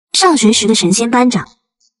上学时的神仙班长。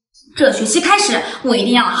这学期开始，我一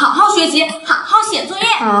定要好好学习，好好写作业，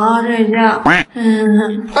好好睡觉。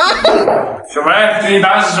小梅，这题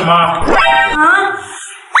答案是什么？啊？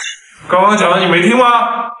刚刚讲的你没听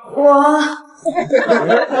吗？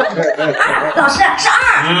老师是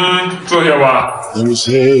2。坐下吧。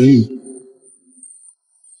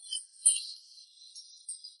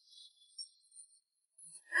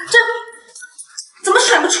怎么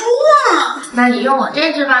甩不出啊？那你用我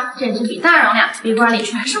这支吧，这支笔大容量，笔管里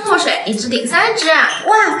全是墨水，一支顶3支。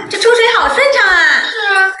哇，这出水好顺畅啊！是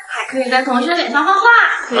啊，还可以在同学脸上画画，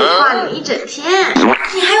可以画脸一整天。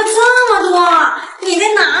你还有这么多？你在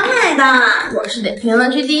哪买的？我是在评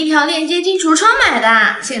论区第一条链接进橱窗买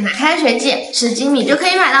的。现在开学季，10几米就可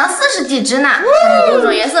以买到40几支呢，还有多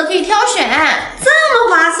种颜色可以挑选，这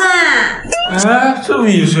么划算！哎，这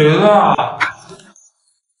笔谁的？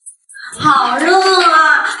好热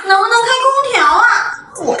啊！能不能开空调啊？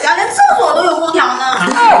我家连厕所都有空调呢。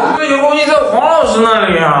这遥控器在黄老师那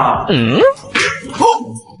里啊。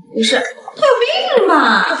不是，他有病吧？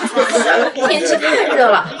天气太热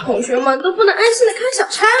了，同学们都不能安心的看小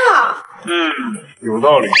差了。有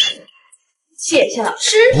道理。谢谢老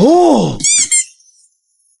师。哦。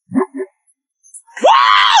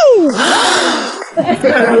不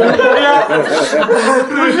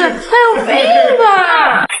是，他有病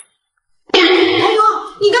吧？哎呦，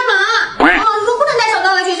你干嘛？说不能带小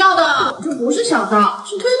刀来学校的。这不是小刀，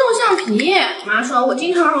是推动橡皮。妈说我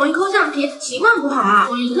经常容易抠橡皮，习惯不好，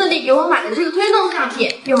所以特地给我买的这个推动橡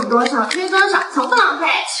皮，用多少推多少，从不浪费。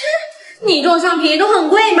你这种橡皮都很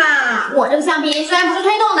贵吧？我这个橡皮虽然不是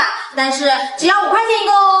推动的，但是只要5块钱一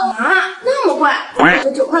个哦。啊，那么贵？我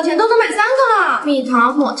这9块钱都能买3个了。蜜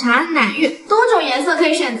桃、抹茶、奶浴，多种颜色可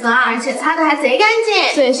以选择，而且擦的还贼干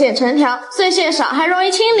净，碎屑成条，碎屑少，还容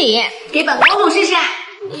易清理。给本公主试试。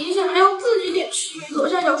你想要自己点视频左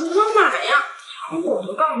下角橱窗买呀？抢我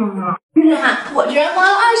的干嘛？我居然花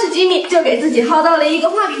了20几米，就给自己薅到了一个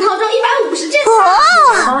画笔套装150件，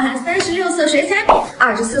包含36色水彩笔、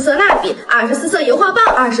24色蜡笔、24色油画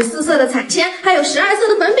棒、24色的彩铅，还有12色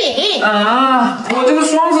的粉饼。啊，我这个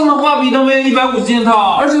双层的画笔都没有150件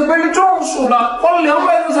套，而且背着中暑了，花了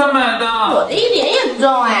200多才买的。我的一点也不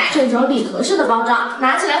重哎，这种礼盒式的包装，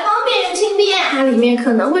拿起来方便又轻便。它里面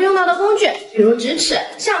可能会用到的工具，比如直尺、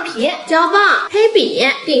橡皮、胶棒、黑笔、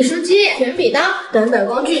订书机、圆笔刀等等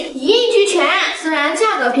工具一应俱全。虽然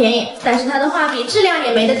价格便宜，但是它的画笔质量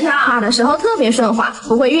也没得挑，画的时候特别顺滑，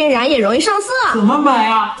不会晕染，也容易上色。怎么买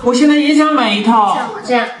啊？我现在也想买一套。像我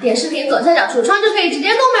这样点视频左下角橱窗就可以直接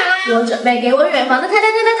购买啦。我准备给我远房的太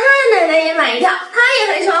奶奶也买一套，她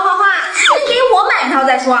也很喜欢画画。先给我买一套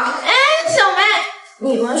再说。哎，小梅，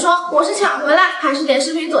你们说我是抢回来，还是点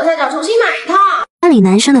视频左下角重新买一套？班里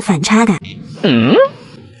男生的反差感。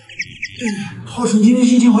浩辰今天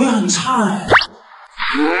心情好像很差哎。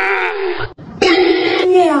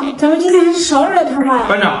对呀，咱们今天还是少惹他吧。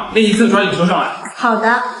班长，练习册抓紧收上来。好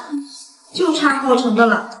的，就差浩辰的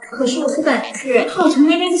了。可是我不敢去，浩辰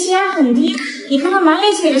那边气压很低，你看他满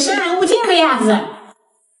脸写着生人勿近的样子。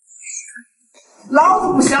老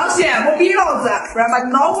子不相信，我逼老子，不然把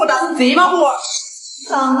你脑壳当成鸡毛糊。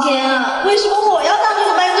上天啊，为什么我要当这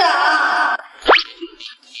个班长？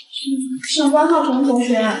上官浩辰同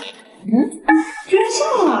学，居然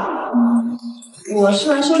笑了。我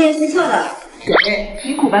是来收练习册的。对，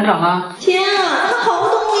辛苦班长了。天啊，他好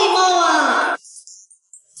懂礼貌啊！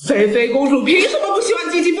菲菲公主凭什么不喜欢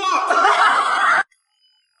机器猫？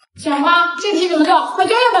小花，这题怎么做？快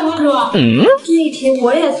教教本公主。这一题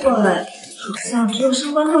我也错了，好像只有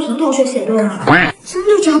上官浩辰同学写对了。真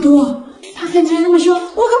的假的？他看起来那么凶，我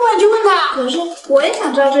可不敢去问他。可是我也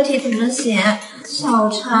想知道这题怎么写。小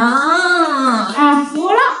常，哎，服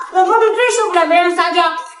了，我后头最受不了别人撒娇，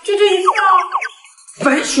就这一次哦。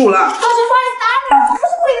分数了。老师，不好意思打扰，我不是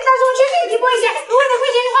故意的，但是我确实有题不会写。如果你会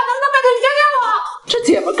写的话，能不能拜托你教教我？这姐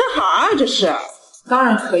们干哈啊？这是？当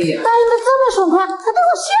然可以。答应的这么爽快，他对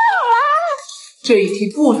我笑了。这一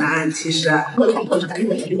题不难，其实。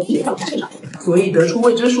所以得出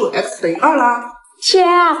未知数 x 等于2啦。天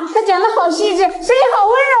啊，他讲的好细致，声音好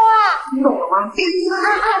温柔啊！你懂了吗？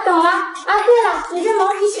懂了。对了，你这毛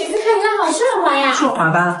笔写字看起来好顺滑呀。顺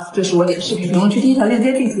滑吧，这是我点视频评论区第一条链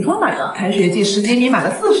接进橱窗买的。开学季10几米买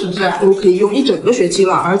了40支，都可以用一整个学期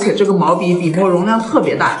了。而且这个毛笔笔墨容量特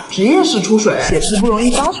别大，实验室出水，写字不容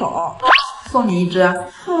易脏手。送你一支。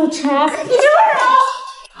浩辰，你这么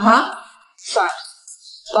柔啊？算了，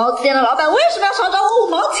包子店的老板为什么要少找我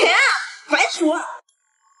5毛钱啊？烦死我了！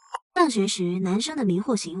上学时男生的迷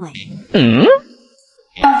惑行为。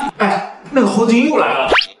哎，那个猴精又来了。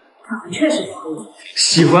确实可以。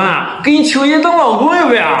喜欢啊，给你求爷当老公要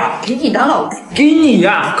不要？给你当老公。给你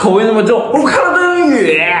呀、口味那么重，我看了都有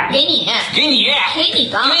远。给你，给你，给你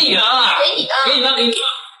的，给你啊，给你的，给你当，给你当。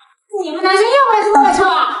你们男生要来什么臭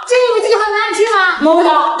啊？这你们自己好哪里去吗？摸不着，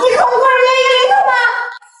你看我们人家一个零头吗？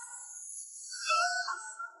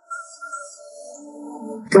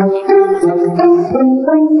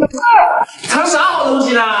藏啥好东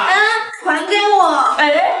西呢？还给我！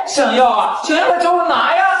哎，想要啊，想要来找我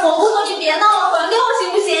拿呀！我不说你别闹了，还给我行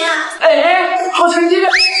不行？哎，好成绩的。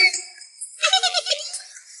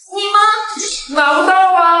你吗？拿不到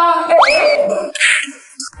啊！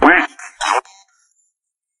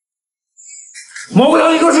蘑菇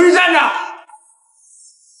头，你给我出去站着！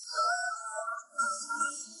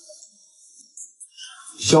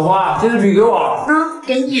小花，这支笔给我。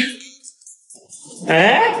给你。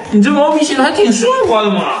哎，你这毛笔写的还挺顺滑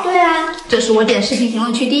的嘛。对啊，这是我点视频评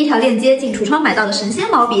论区第一条链接进橱窗买到的神仙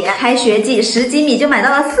毛笔，开学季10几米就买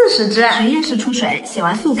到了40支，实验室出水，写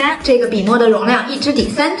完速干。这个笔墨的容量1支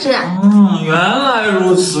抵3支。原来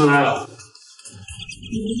如此。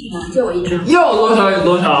借我1支。要多少有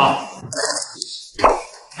多少。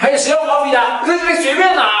还有谁要毛笔的？在这里随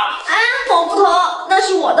便拿。蘑菇头，那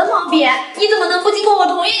是我的毛笔，你怎么能不经过我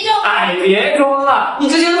同意就？哎，别装了，你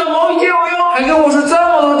之前把毛笔借我用，还跟我说这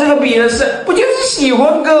么多这个笔的事，不就是喜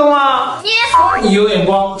欢哥吗？你有眼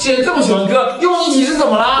光，既然这么喜欢哥，用你几支怎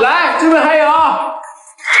么了？来，这边还有。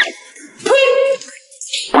呸！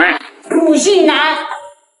不信男。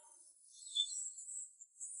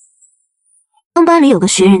班里有个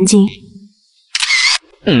学人精。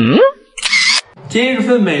今日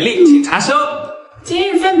份美丽，请查收。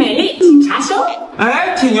今日份美丽，请查收。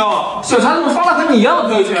哎，挺牛，小茶怎么发了和你一样的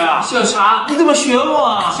朋友圈啊？小茶，你怎么选我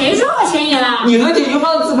啊？谁说我选你了？你和姐姐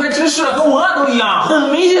发的自拍姿势和文案都一样，很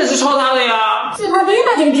明显是抄他的呀。自拍不用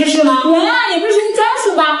那种知识吗？文案也不是你专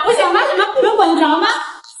属吧？我想发什么，你们管得着吗？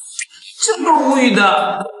这么无语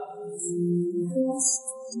的。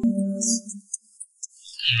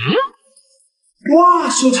哇，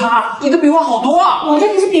小茶，你的笔画好多啊！我这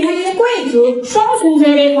可是笔画界的贵族，双存折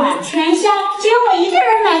那款，全销，只有我一个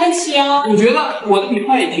人买得起哦。我觉得我的笔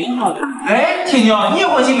画也挺好的。哎，铁牛，你也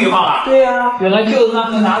换新笔画了？对呀、原来旧的那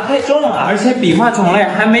盒拿得太重了，而且笔画种类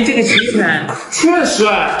还没这个齐全。确实，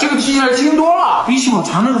这个提起来轻多了，比小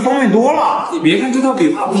茶那个方便多了。你别看这套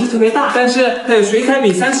笔画不是特别大，但是它有水彩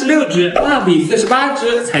笔36支，蜡笔48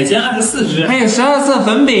支，彩铅24支，还有12色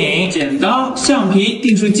粉饼、剪刀、橡皮、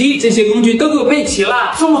订书机，这些工具都给我备齐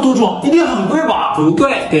了。这么多种，一定很贵吧？不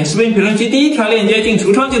贵，点视频评论区第一条链接进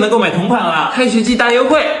橱窗就能购买同款了。开学季大优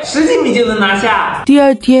惠，10几米就能拿下。第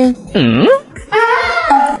二天，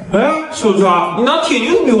哎，小茶，你拿铁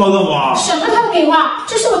牛的笔画干嘛？什么套笔画？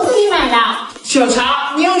这是我自己买的。小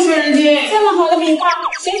茶，你又学人精。这么好的笔画，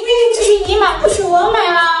谁规定只许你买，不许我买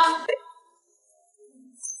啦？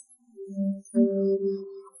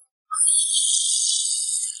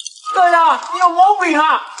大家，你有毛病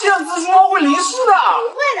啊！这样子说会淋湿的。不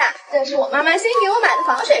会的，这是我妈妈新给我买的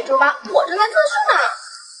防水珠包，我正在测试呢。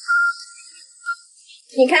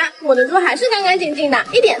你看，我的珠还是干干净净的，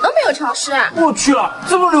一点都没有潮湿。我去了，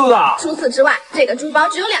这么溜的！除此之外，这个珠包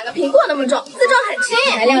只有2个苹果那么重，自重很轻，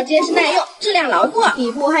材料结实耐用，质量牢固，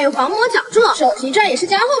底部还有防磨角柱，手提转也是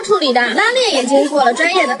加厚处理的，拉链也经过了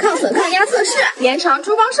专业的抗损抗压测试，延长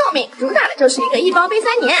珠包寿命，主打的就是一个一包背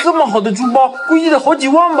3年。这么好的珠包，估计得好几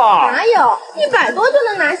万吧？哪有，100多就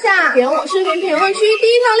能拿下！点我视频评论区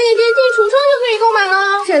第一条链接进橱窗就可以购买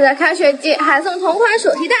了。现在开学季还送同款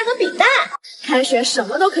手提袋和笔袋。开学什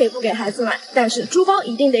么都可以不给孩子买，但是珠包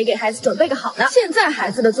一定得给孩子准备个好的。现在孩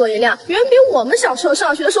子的作业量远比我们小时候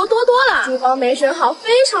上学的时候多多了，珠包没选好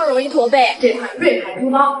非常容易驼背。这款锐牌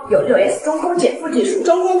珠包有6S 中空减负技术，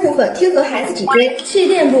中空部分贴合孩子脊椎，气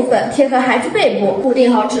垫部分贴合孩子背部，固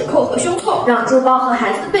定好指扣和胸扣，让珠包和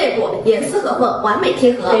孩子的背部严丝合缝，完美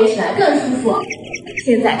贴合，背起来更舒服。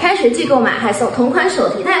现在开学季购买还送同款手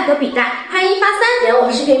提袋和笔袋，拍1发3，点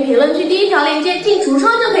我视频评论区第一条链接进橱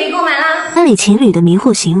窗就可以购买啦。班里情侣的迷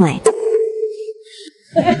惑行为。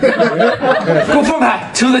给我放开，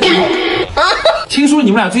车在前面。听说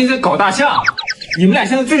你们俩最近在搞大象，你们俩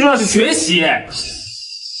现在最重要是学习。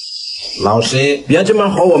老师，别这么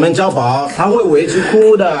和我们家宝，他会为之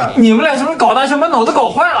哭的。你们俩是不是搞大象把脑子搞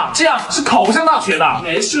坏了？这样是考不上大学的。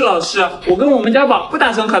没事，老师，我跟我们家宝不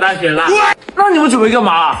打算考大学了。那你们准备干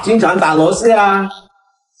嘛？经常打螺丝啊。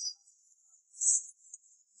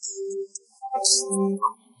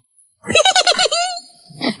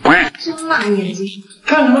真辣眼睛！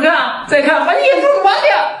看什么看？再看，把你眼珠子挖掉。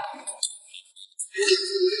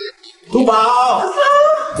珠宝，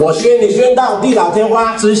我宣你宣到地老天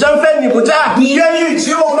荒，此生非你不嫁，你愿意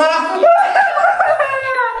娶我吗？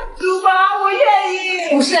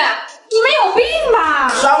不是，你们有病吧？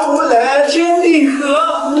山无人，天地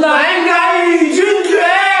合，乃敢与君绝。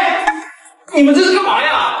你们这是干嘛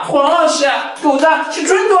呀？黄老师，狗蛋是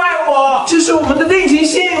真的爱我，这是我们的定情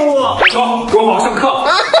信物。走，给我好好上课。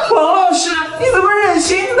黄老师，你怎么忍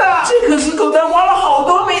心的？这可是狗蛋花了好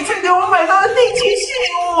多美才给我买到的定情信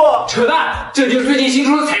物。扯淡，这就是最近新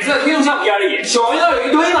出的彩色推动橡皮而已，小玩意儿有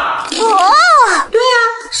一堆呢。哦，对呀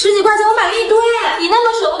，10几块钱我买了一堆。你那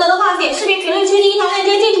么舍不得的话，点视频评论区第一条链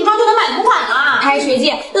接进橱窗就能买同款了。开学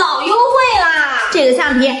季老优惠啦！这个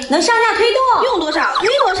橡皮能上下推动，用多少推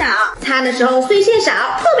多少，擦的时候碎屑少，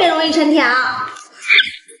特别容易成条。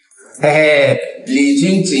嘿嘿，礼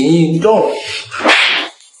轻情意重。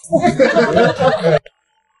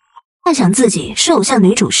幻想自己是偶像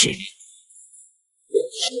女主时，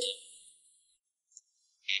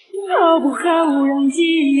好不好让记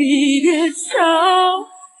忆越长？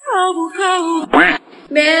好不好？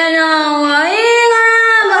别让我一个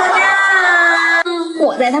人不想。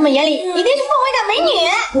我在他们眼里一定是凤尾感美女。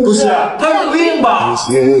不是，他有病吧？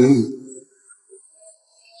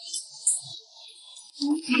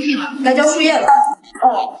该交树叶了。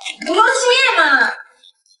哦，不就是树叶吗？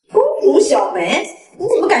公主小梅，你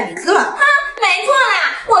怎么改名字了？哈，没错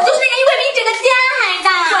啦，我就是那个因为比整个家还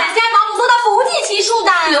大，管家保姆多到不计其数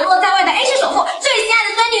的，流落在外的 A 市首富，最心爱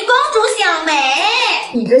的孙女公主小梅。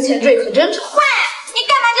你这前缀可真长。喂，你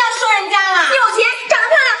干嘛这样说人家啦？有钱长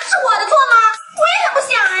得漂亮是我的错吗？我也很不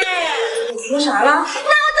想哎。你说啥了？那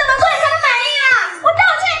我怎么做你才能满意啊？我道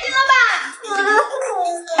歉行了吧？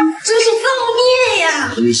真是造孽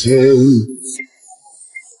呀！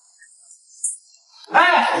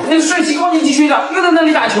哎，那个帅气高年级学长又在那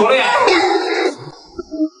里打球了呀！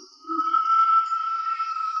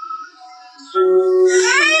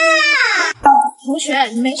同学，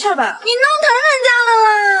你没事吧？你弄疼人家了啦！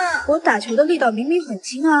我打球的力道明明很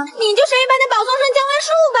轻啊。你就是一般的保送生江湾树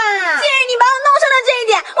吧？既然你把我弄伤了这一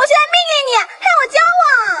点，我现在命令你和我交往。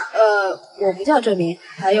我不叫这名，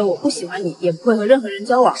还有我不喜欢你，也不会和任何人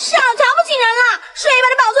交往。少瞧不起人了！是一般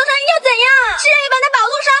的保送生又怎样？是一般的保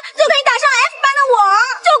送生就可以打上 F 班的我，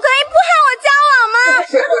就可以不和我交往吗？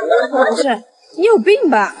不是，你有病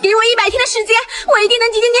吧？给我100天的时间，我一定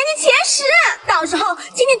能挤进年级前10。到时候，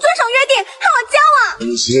请你遵守约定，和我交往。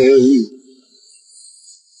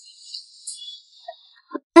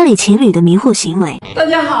家里情侣的迷惑行为，大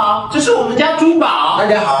家好，这是我们家珠宝。大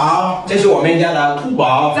家好，这是我们家的兔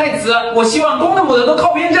宝。在此，我希望公的母的都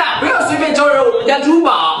靠边站，不要随便招惹我们家珠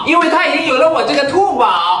宝，因为他已经有了我这个兔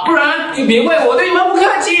宝，不然就别怪我对你们不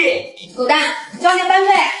客气。狗蛋，交点班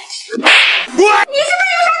费。你是不是有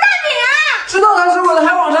啥大饼啊？知道他是我的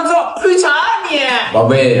还往上凑，绿茶啊你！宝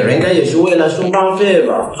贝，人家也是为了送班费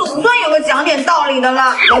吧？总算有个讲点道理的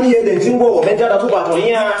了。那你也得经过我们家的兔宝同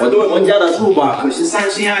意啊！我对我们家的兔宝可是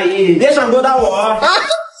3心2意，别想得到我。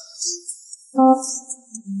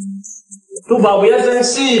兔宝不要生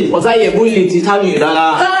气，我再也不理其他女的了。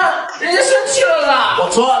啊，人家生气了啦！我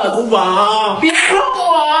错了，兔宝，别碰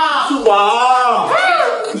我啊！兔宝，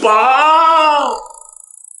兔宝。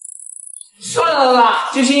算了啦，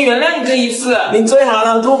就先原谅你这一次。你最好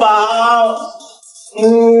了，兔宝。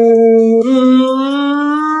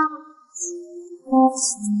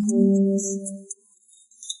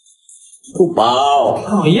兔宝，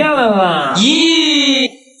讨厌了啦！咦，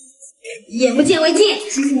眼不见为净。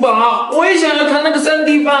珠宝，我也想要看那个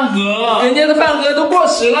3D 饭盒，人家的饭盒都过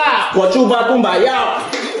时了。我猪八不买要。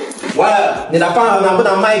喂，你的饭盒能不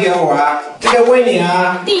能卖给我啊？这个为你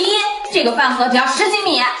啊。第一，这个饭盒只要10几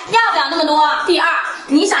米，要不了那么多。第二，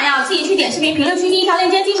你想要自己去点视频评论区第一条链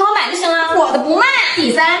接进窗买就行了，我的不卖。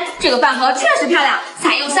第三，这个饭盒确实漂亮，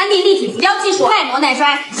采用3D 立体浮雕技术，耐磨耐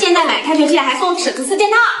摔，现在买开学季还送尺子4件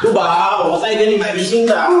套。猪宝，我再给你买笔新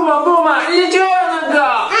的。不嘛不嘛，人家就要那个。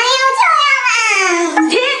哎呦，就要吧。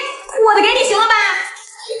停，我的给你行了吧？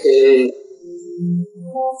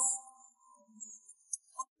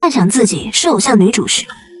幻想自己是偶像女主时，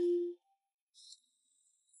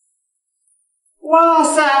哇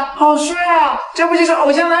塞，好帅啊！这不就是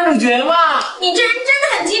偶像男主角吗？你这人真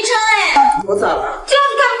的很机车哎！我咋了？就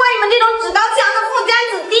是看不惯你们这种只刀墙的富家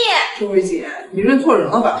子弟。这位姐，你认错人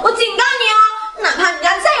了吧？我警告你哦，哪怕你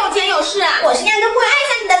家再有钱有势，我是压根不会爱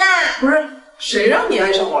上你的啦。不是，谁让你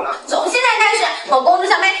爱上我了？从现在开始，我公主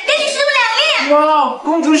小妹给你势不两立。哇，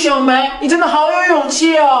公主小梅，你真的好有勇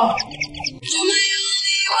气哦！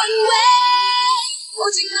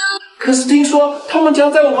可是听说他们家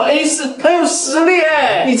在我们 A4很有实力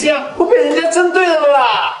哎，你这样会被人家针对的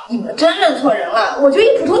啦！你们真认错人了，我就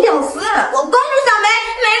一普通屌丝。我公主小梅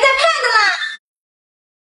没在怕的啦。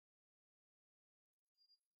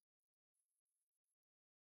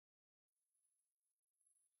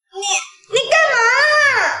你干嘛？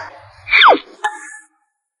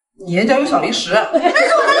你眼角有小零食。那是我的励志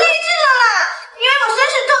了啦！因为我身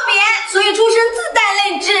世特别，所以出生自带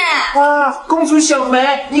励志。哇，公主小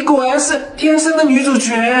梅，你果然是天生的女主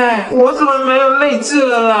角，我怎么没有励志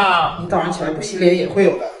了啦？你早上起来不洗脸也会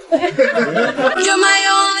有的。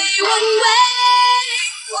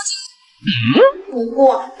不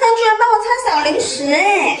过他居然帮我擦小零食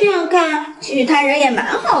哎，这样看，其实他人也蛮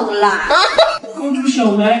好的啦。公主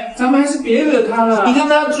小梅，咱们还是别惹她了。你看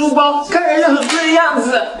她的珠包，看起来就很贵的样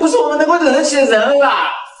子，不是我们能够惹得起的人啦。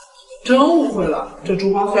真误会了，这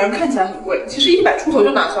珠包虽然看起来很贵，其实100出头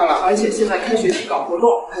就拿下了，而且现在开学季搞活动，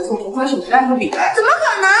还送同款手提袋和笔袋。怎么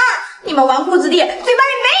可能？你们纨绔子弟嘴巴里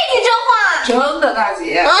没一句真话！真的，大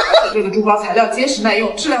姐，而且这个珠包材料结实耐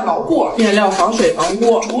用，质量牢固，面料防水防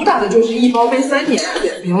污，主打的就是1包背3年。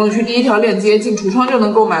点评论区第1条链接进橱窗就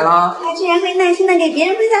能购买了。他居然会耐心的给别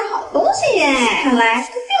人分享好东西耶！看来他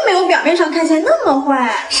并没有表面上看起来那么坏。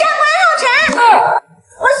上官浩辰，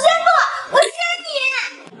我宣布，我宣你！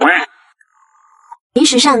平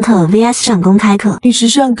时上课 vs 上公开课。平时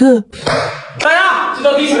上课，大家这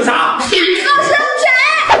道题选啥？告诉谁？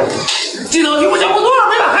这道题我讲过多少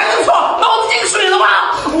遍了，还能错？脑子进水了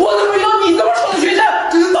吧？我怎么遇到你这么蠢的学生？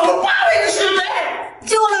这是倒了8倍的水。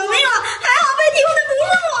救了命了！还好被提问的不是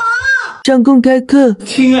我。上公开课。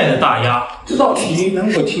亲爱的大丫，这道题能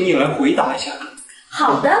否请你来回答一下？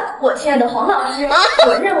好的，我亲爱的黄老师，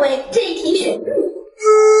我认为这一题选对。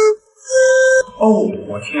哦，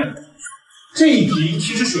我天，这一题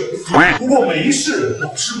其实选对，不过没事，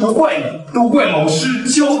老师不怪你，都怪老师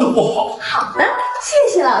教的不好。好的，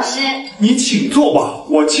谢谢老师。你请坐吧，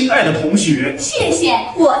我亲爱的同学。谢谢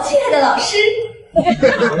我亲爱的老师。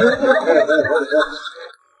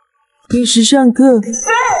平时上课。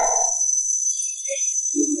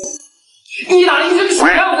意大利这个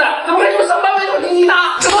水样子，怎么可以用上班为做题题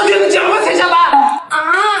答？这道卷子讲完才下班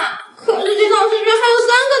啊！可是这道数学还有3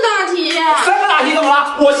个大题。3个大题怎么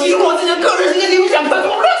了？我牺牲我自己的个人时间领奖课，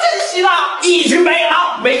多么珍惜呢！一群白眼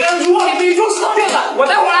狼，每个人书包里必须装10套卷子，我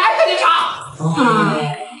待会儿来给你查。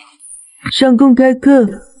上公开课。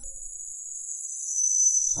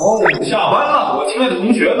哦，下班了，我亲爱的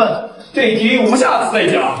同学们，这一题我们下次再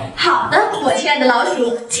讲。好的，我亲爱的老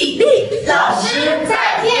鼠，起立，老师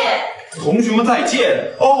再见。同学们再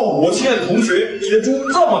见。哦，我亲爱的同学，你的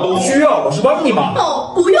猪这么多，需要老师帮你吗？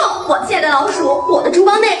哦，不用，我亲爱的老鼠，我的猪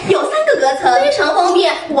包内有3个隔层，非常方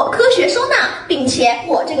便我科学收纳，并且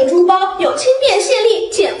我这个猪包有轻便卸力、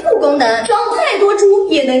减负功能，装再多猪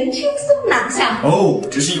也能轻松拿下。哦，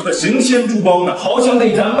这是一块神仙猪包呢，好想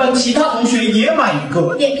给咱班其他同学也买一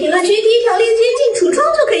个。点评论区第1条链接进橱窗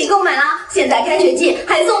就可以购买啦。现在开学季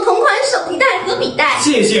还送同款手提袋和笔袋。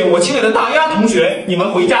谢谢我亲爱的大丫同学，你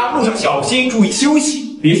们回家路上小心，注意休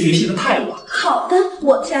息，别学习的太晚。好的，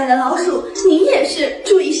我亲爱的老鼠，你也是，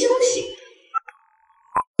注意休息。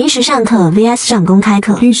平时上课 vs 上公开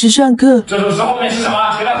课。平时上课。这首诗后面是什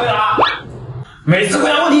么？谁来回答？每次回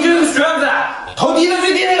答问题就是个学样子，头低的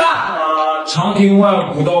最低那个。长亭外，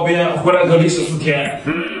古道边，回来可历时4天。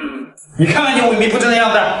你看看你萎靡不振的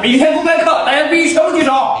样子，明天公开课，大家必须全部举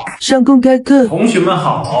手。上公开课。同学们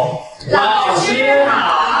好，老师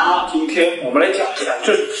好。今天我们来讲一下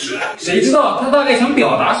这首诗。谁知道他大概想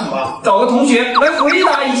表达什么？找个同学来回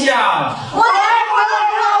答一下。我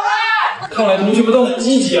看来同学们都很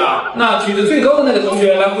积极啊，那举得最高的那个同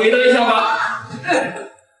学来回答一下吧。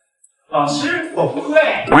老师，我不会。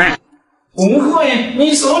不会？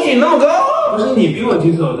你手举那么高？不是你比我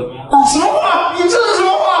举手的吗？什么话？你这是什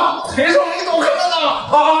么话？谁说你懂看的？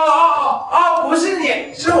不是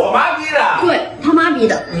你，是我妈逼的。对他妈逼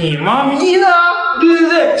的。你妈逼的？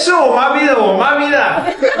对，是我妈逼的，我妈逼的。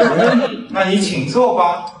那你请坐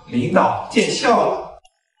吧，领导见笑了。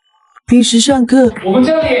平时上课。我们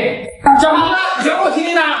这里讲好了，全部听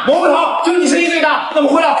听的，摸不头，就你声音最大。那么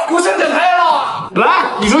会了，给我上讲台了。来，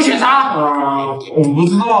你说选啥？我不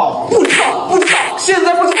知道。不吵，现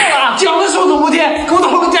在不错了，讲的时候怎么不听？给我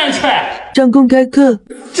倒个站出来。上公开课。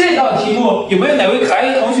这道题目有没有哪位可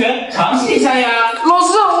爱的同学尝试一下呀？老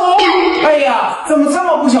师，哎呀，怎么这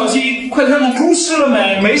么不小心？快看看猪湿了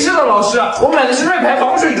没？没事的，老师，我买的是瑞牌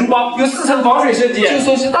防水猪包，有4层防水设计，就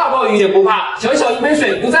算是大暴雨也不怕，小小一杯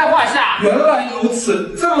水不在话下。原来如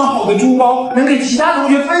此，这么好的猪包，能给其他同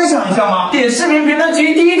学分享一下吗？点视频评论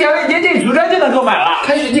区第1条链接进橱窗就能购买了。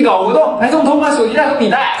开学季搞活动，还送同款手提袋和笔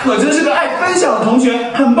袋，可真是个爱分享的同学，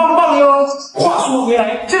很棒哟。话说回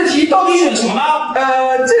来，这题到底选什么呢？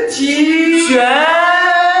这题选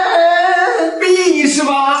B 是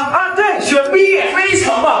吧？对，选 B， 非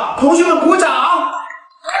常棒，同学们鼓掌。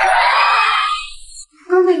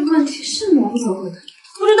刚那个问题是模糊的回答。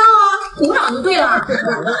不知道啊，鼓掌就对了。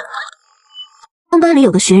班里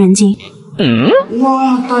有个学人精，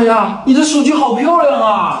哇，大丫，你的手机好漂亮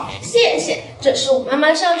啊！谢谢，这是我妈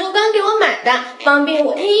妈上周刚给我买的，方便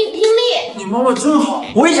我听音听力。你妈妈真好，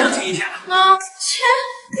我也想听一下。啊，切，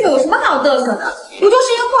有什么好嘚瑟的？不就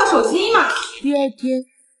是一个破手机嘛。第二天，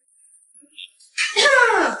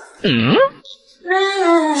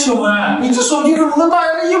小梅，你这手机怎么跟大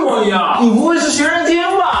丫的一模一样？你不会是学人精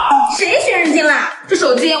吧？谁学人精啦？这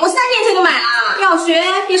手机我3年前就买了，要学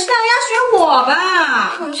也是大家学我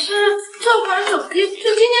吧。可是这款手机是今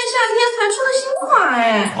年夏天才出的新款哎。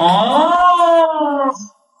哦。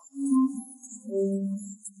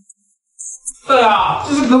大丫，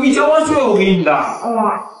这是隔壁交换数我给你的。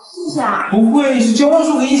哇，谢谢啊。不会是交换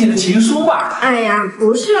数给你写的情书吧？哎呀，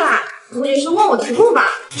不是啦。估计是问我题目吧？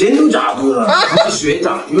真都假的？他是学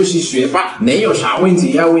长又是学霸，没有啥问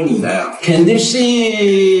题要问你的呀？肯定是。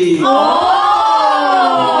哦，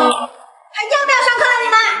还要不要上课了你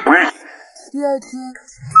们？第二天，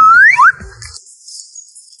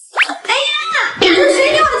哎呀，这是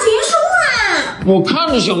谁给我的情书啊？我看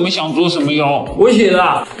着小梅想做什么哟，我写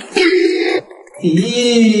的。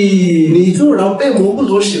咦，你这人被蘑菇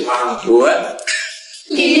所喜欢了？我。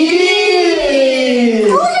咦，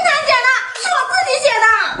不是他写的，是我自己写的。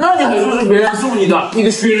那你还说是别人送你的，你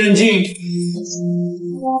个学人精！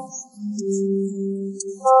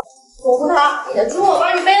蘑菇头，你的猪我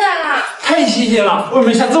帮你背来了。太谢谢了，外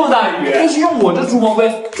面下这么大雨，要是用我这猪毛背，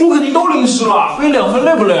猪肯定都淋湿了。背2份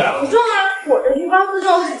累不累啊？不重啊，我这聚光自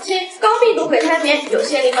重很轻，高密度鬼胎棉，有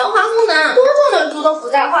限粒防滑功能，多重的猪都不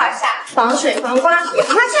在话下，防水防刮，也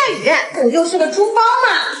不怕下雨。不就是个猪包嘛，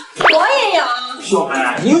我也有。小梅，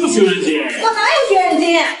你又学人精？我哪有学人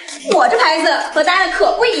精？我这牌子和大家的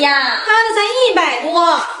可不一样，他的才100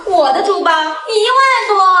多，我的猪包1万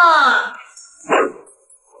多。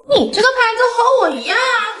你这个牌子和我一样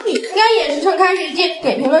啊，你应该也是趁开学季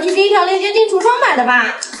点评论区第1条链接进橱窗买的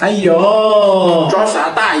吧？哎呦，装啥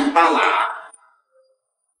大尾巴啦？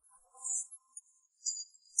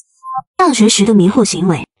上学时的迷惑行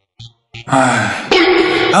为。蘑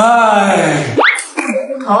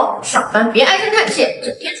菇头，上班别唉声叹气，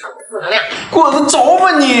整天传播负能量。滚得着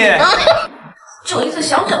吧你！就一次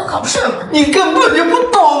小小的考试嘛，你根本就不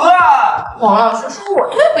懂啊！王老师说我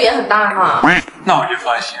退步也很大嘛。那我就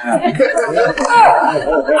放心了。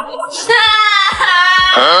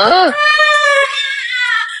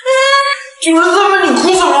就是这么，你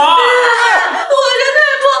哭什么？我这退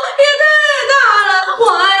步也太大了，我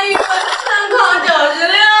还以为能考96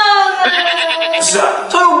呢。是，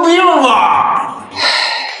他有病吧？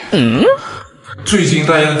最近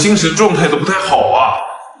大家的精神状态都不太好啊，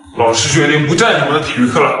老师决定不占你们的体育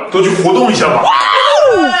课了，都去活动一下吧。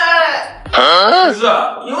不是，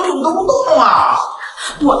你们怎么都不动啊？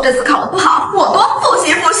我这次考得不好，我多复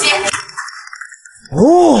习复习。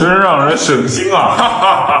真让人省心啊！哈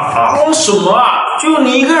哈哈哈！装什么啊？就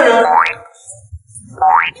你一个人？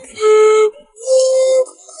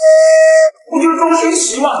不就是装学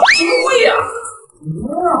习吗？谁会呀？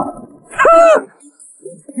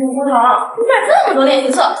蘑菇头，你买这么多练习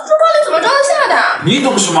册，书包里怎么装得下的？你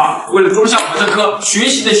懂什么？为了装下我这颗学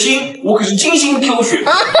习的心，我可是精心挑选。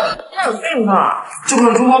那有病吧？这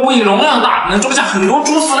款书包不仅容量大，能装下很多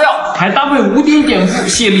猪饲料，还搭配无点减负，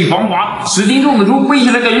卸力防滑，10斤重的猪背起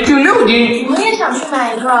来感觉就6斤。我也想去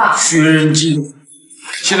买一个。学人精！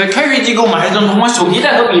现在开学季购买还赠同款手提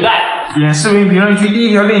袋和笔袋，点视频评论区第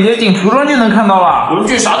1条链接进橱窗就能看到了。文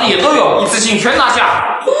具啥的也都有，一次性全拿下。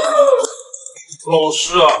老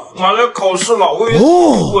师啊，马上要考试了，我有点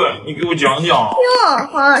不会，你给我讲讲。哟，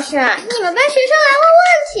黄老师，你们班学生来问问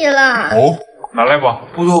题了。哦，拿来吧。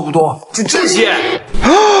不多，就这些。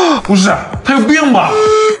不是，他有病吧？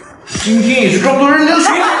今天也是装作认真学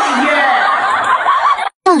习一天。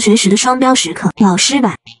上学时的双标时刻，老师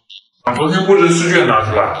版。把昨天布置试卷拿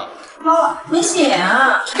出来。没写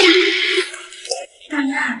啊。大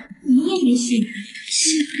丫，你也没写，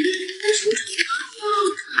写在书上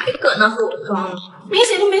还搁那给我装呢？没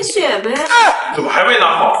写就没写呗。怎么还没拿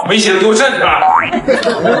好？没写的给我站起来！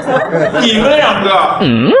你们2个，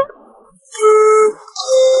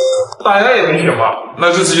大家也没写吗？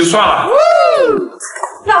那这次就算了。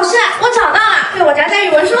老师，我找到了，被我夹在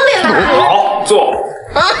语文书里了。好，坐。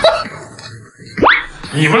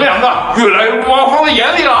你们2个越来越不把我放在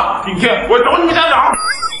眼里了，今天我找你们家长。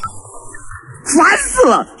烦死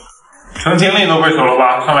了！陈情令都背熟了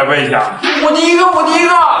吧？上来背一下。我第一个。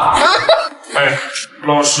哎，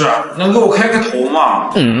老师，能给我开个头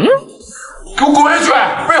吗？给我滚下去！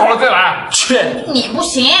背好了再来。去！你不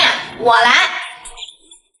行，我来。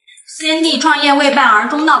先帝创业未半而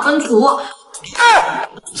中道崩殂。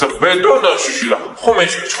怎么背断断续续的？后面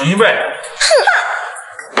学重新背。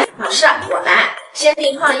老师，我来。先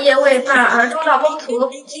帝创业未半而中道崩殂，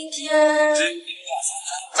今天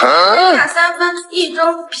下3分，一周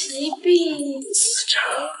疲弊，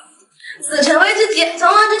子承为之急，从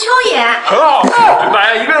而之秋也。很好，就大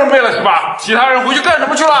家一个人背了是吧？其他人回去干什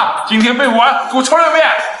么去了？今天背不完，给我抄2遍。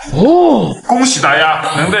哦，恭喜大家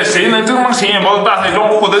能在谁能争当显眼包的大赛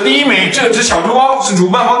中获得第1名。这只小猪包是主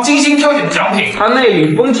办方精心挑选的奖品，它那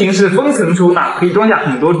里风琴是封层收纳，可以装下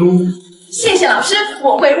很多猪。谢谢老师，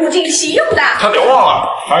我会物尽其用的。差点忘了，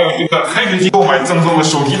还有这个开学季购买赠送的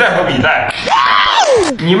手提袋和笔袋。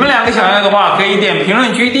你们2个想要的话，可以点评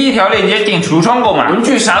论区第1条链接进橱窗购买，文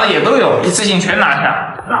具啥的也都有，一次性全拿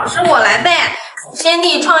下。老师，我来背。先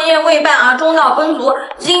帝创业未半而中道崩殂，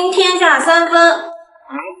今天下3分。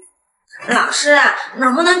老师，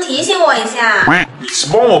能不能提醒我一下？你是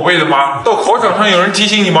帮我背的吗？到考场上有人提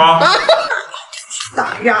醒你吗？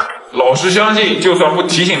打呀！老师相信，就算不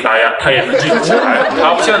提醒大家，他也能记住起来。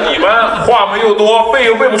他不像你们，话没又多，背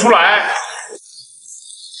又背不出来。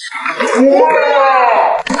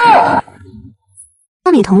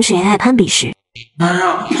当你同学爱攀比时，班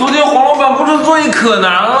上，昨天黄老板布置作业可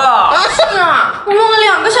难了。是啊，我用了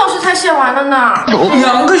2个小时才写完的呢。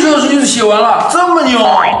2个小时就写完了，这么牛！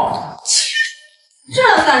这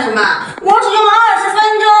干什么？我只用了20分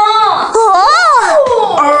钟。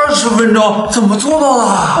20分钟怎么做到的？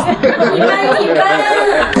一般。你看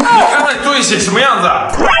看你作业写什么样子？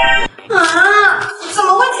怎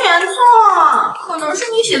么会全错？可能是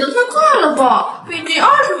你写的太快了吧？毕竟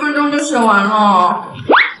20分钟就写完了。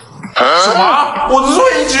什么？我的作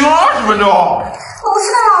业只用了20分钟？不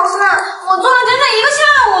是的，老师，我做了整整1个下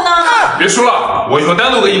午呢。别说了，我以后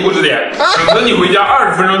单独给你布置点，省得你回家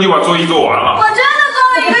20分钟就把作业做完了。我真的做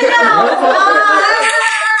了1个下午。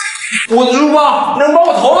我的书包能把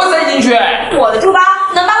我头发塞进去，我的书包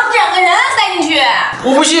能把我整个人塞进去。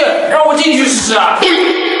我不信，让我进去试试。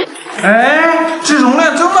哎，这容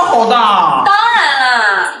量真的好大。当然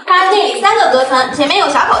了，它内里3个隔层，前面有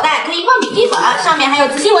小口袋，可以放笔记本，上面还有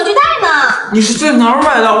磁吸文具袋呢。你是在哪儿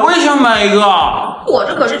买的？我也想买一个。我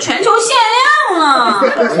这可是全球限量啊！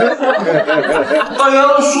大家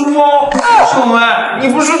的书包，小梅，你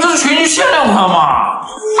不是说这是全球限量款吗？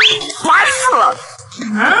烦死了！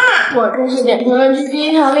我这是点评论区第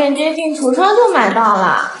1条链接进橱窗就买到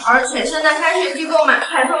了，而且现在开学季购买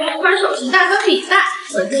还送同款手提袋和笔袋，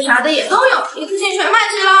文具啥的也都有，一次性全买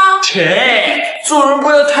齐了。切，做人不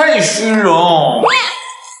要太虚荣。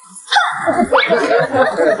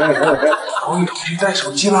我有同学带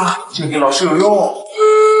手机啦，这个给老师有用。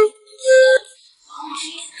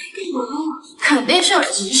肯定是有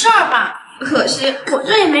急事儿吧？可惜我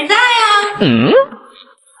这也没带呀。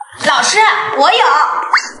老师，我有。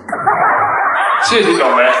谢谢小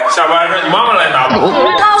梅，下班让你妈妈来拿吧。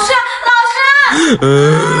老师。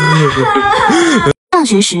上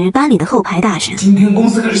学时班里的后排大神，今天公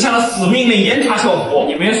司可是下了死命令严查校服，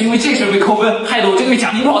你们要是因为这事被扣分，害得我这个月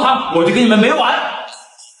奖金泡汤，我就跟你们没完。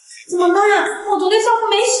怎么办？我昨天校服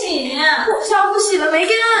没洗，我校服洗了没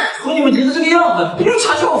干。瞅你们急成这个样子，不就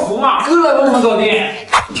查校服吗？哥来帮我们搞定。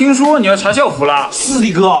听说你要查校服了？是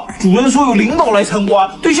的哥，主任说有领导来参观，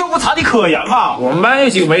对校服查的可严了。我们班有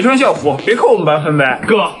几个没穿校服，别扣我们班分呗。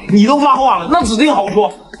哥，你都发话了，那指定好说。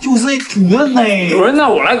就是主任呢，主任呢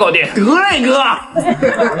我来搞定。得嘞哥。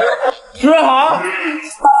主任好。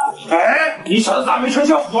哎，你小子咋没穿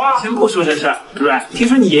校服啊？先不说这事，主任，听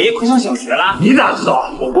说你爷爷快上小学了，你咋知道？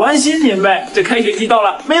我关心您呗。这开学季到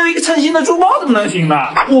了，没有一个称心的书包怎么能行呢？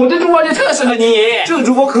我的书包就特适合您爷爷。这个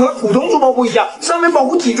书包可和普通书包不一样，上面保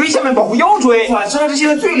护脊椎，下面保护腰椎，款式还是现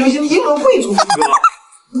在最流行的英伦贵族风格。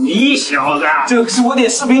你小子，这可是我点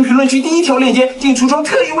视频评论区第1条链接进橱窗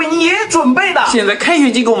特意为你爷爷准备的。现在开学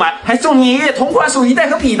季购买还送你爷爷同款手提袋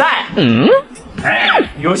和笔袋。哎，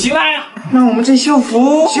有心来呀！那我们这校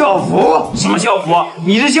服，什么校服？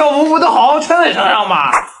你这校服不都好好穿在身上吗？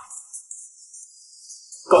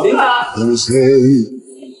搞定了。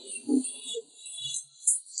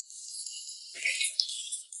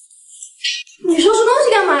你收拾东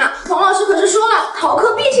西干嘛？童老师可是说了，逃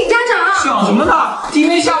课必请家长。想什么呢？今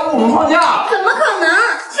天下午我们放假。怎么可能？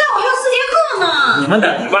下午还有4节课呢。你们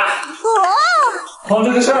等着吧。碰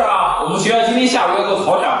这个事儿啊，我们学校今天下午要做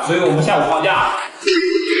考场，所以我们下午放假。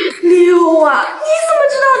溜啊！你怎么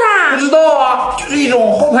知道的？不知道啊，就是一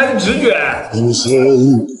种后排的直觉。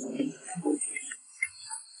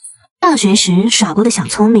上学时耍过的小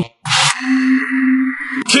聪明，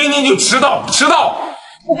天天就迟到。我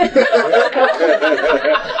可被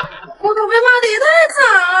骂的也太惨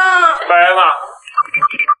了。来了。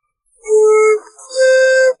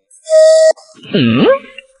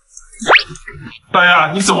大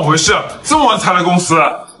丫，你怎么回事？这么晚才来公司？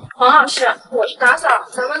黄老师，我是打扫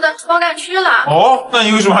咱们的包干区了。哦，那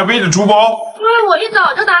你为什么还背着书包？因为我一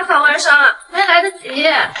早就打扫完伤了，没来得及。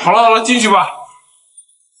好了好了，进去吧。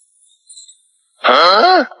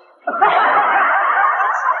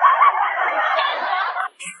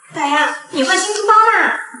大丫，你换新书包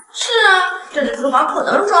啦？是啊，这只书包可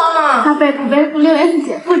能装了。它背部背负6S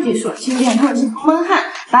减负技术，轻便透气不闷汗，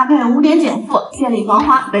搭配5点减负，线粒防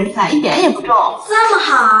滑，背起来一点也不重。这么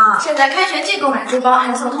好！现在开学季购买书包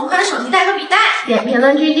还送同款手提袋和笔袋，点评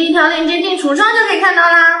论区第一条链接进橱窗就可以看到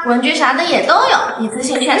啦。文具啥的也都有，一次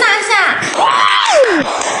性全拿下。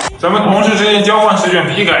咱们同事之间交换试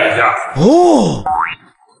卷批改一下。哦。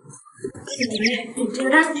你这个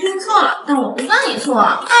单词拼错了，但我不算你错。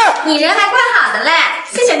你人还怪好的嘞，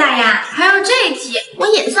谢谢大丫。还有这一题，我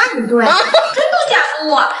也算你对，真度假的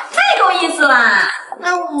我，太够意思了。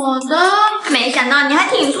那我的，没想到你还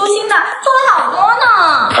挺粗心的，做了好多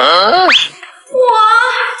呢。我，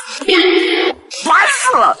烦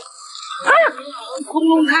死了。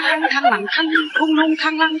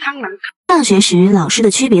上学时老师的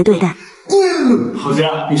区别对待。好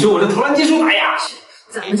家，你是我的投篮技术打呀！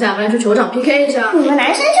咱们下班去球场 PK 一下。你们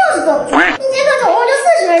男生就是坐不住，一节课总共就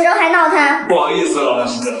40分钟，还闹腾。不好意思，老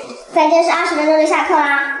师。再见是20分钟就下课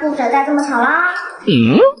啦，不准再这么吵啦。这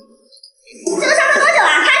都上课多久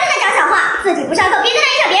了，还在那讲小话，自己不上课，别在那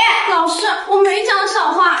影响别人。老师，我没讲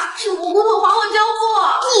小话，是蘑菇会还我交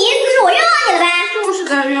货。你意思是我冤枉你了呗？就是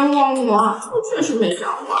在冤枉我，我确实没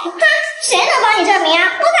讲话。哼，谁能帮你证明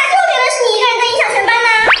啊？我咋就觉得是你一个人在影响全班呢？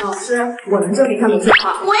老师，我能证明他没讲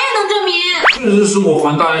话，我也能证明。确实是我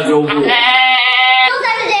还大家交货。就算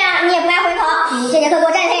是这样，你也不该回头。你这节课给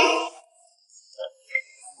我站起。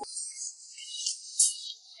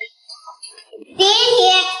第一题。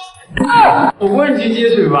我问题接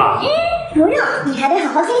水吧。不用，你还得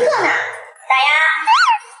好好听课呢。大丫。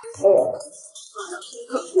我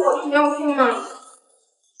不要听了。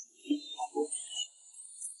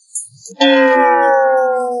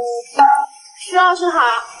徐老师好。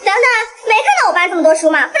等等，没看到我搬这么多书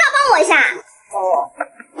吗？不知道帮我一下。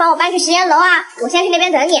帮我搬去实验楼啊！我先去那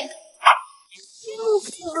边等你。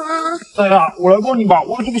大丫，我来帮你吧，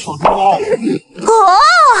我有这个小书包。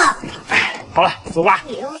好了，走吧。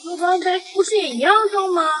你要书包背，不是也一样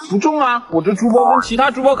重吗？不重啊，我这书包跟其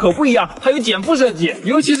他书包可不一样，它有减负设计，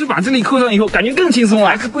尤其是把这里扣上以后，感觉更轻松了，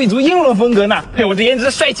还是贵族英伦风格呢。嘿，我这颜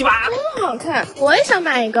值帅气吧？真好看，我也想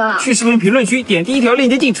买一个。去视频评论区点第一条链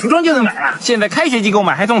接进橱窗就能买了。现在开学季购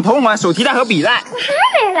买还送同款手提袋和笔袋。我还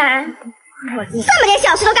没来，这么点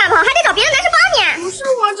小事都干不好，还得找别的男生帮你。不是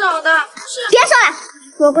我找的，是……别说了，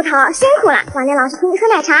蘑菇头辛苦了，晚点老师请你喝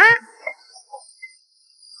奶茶。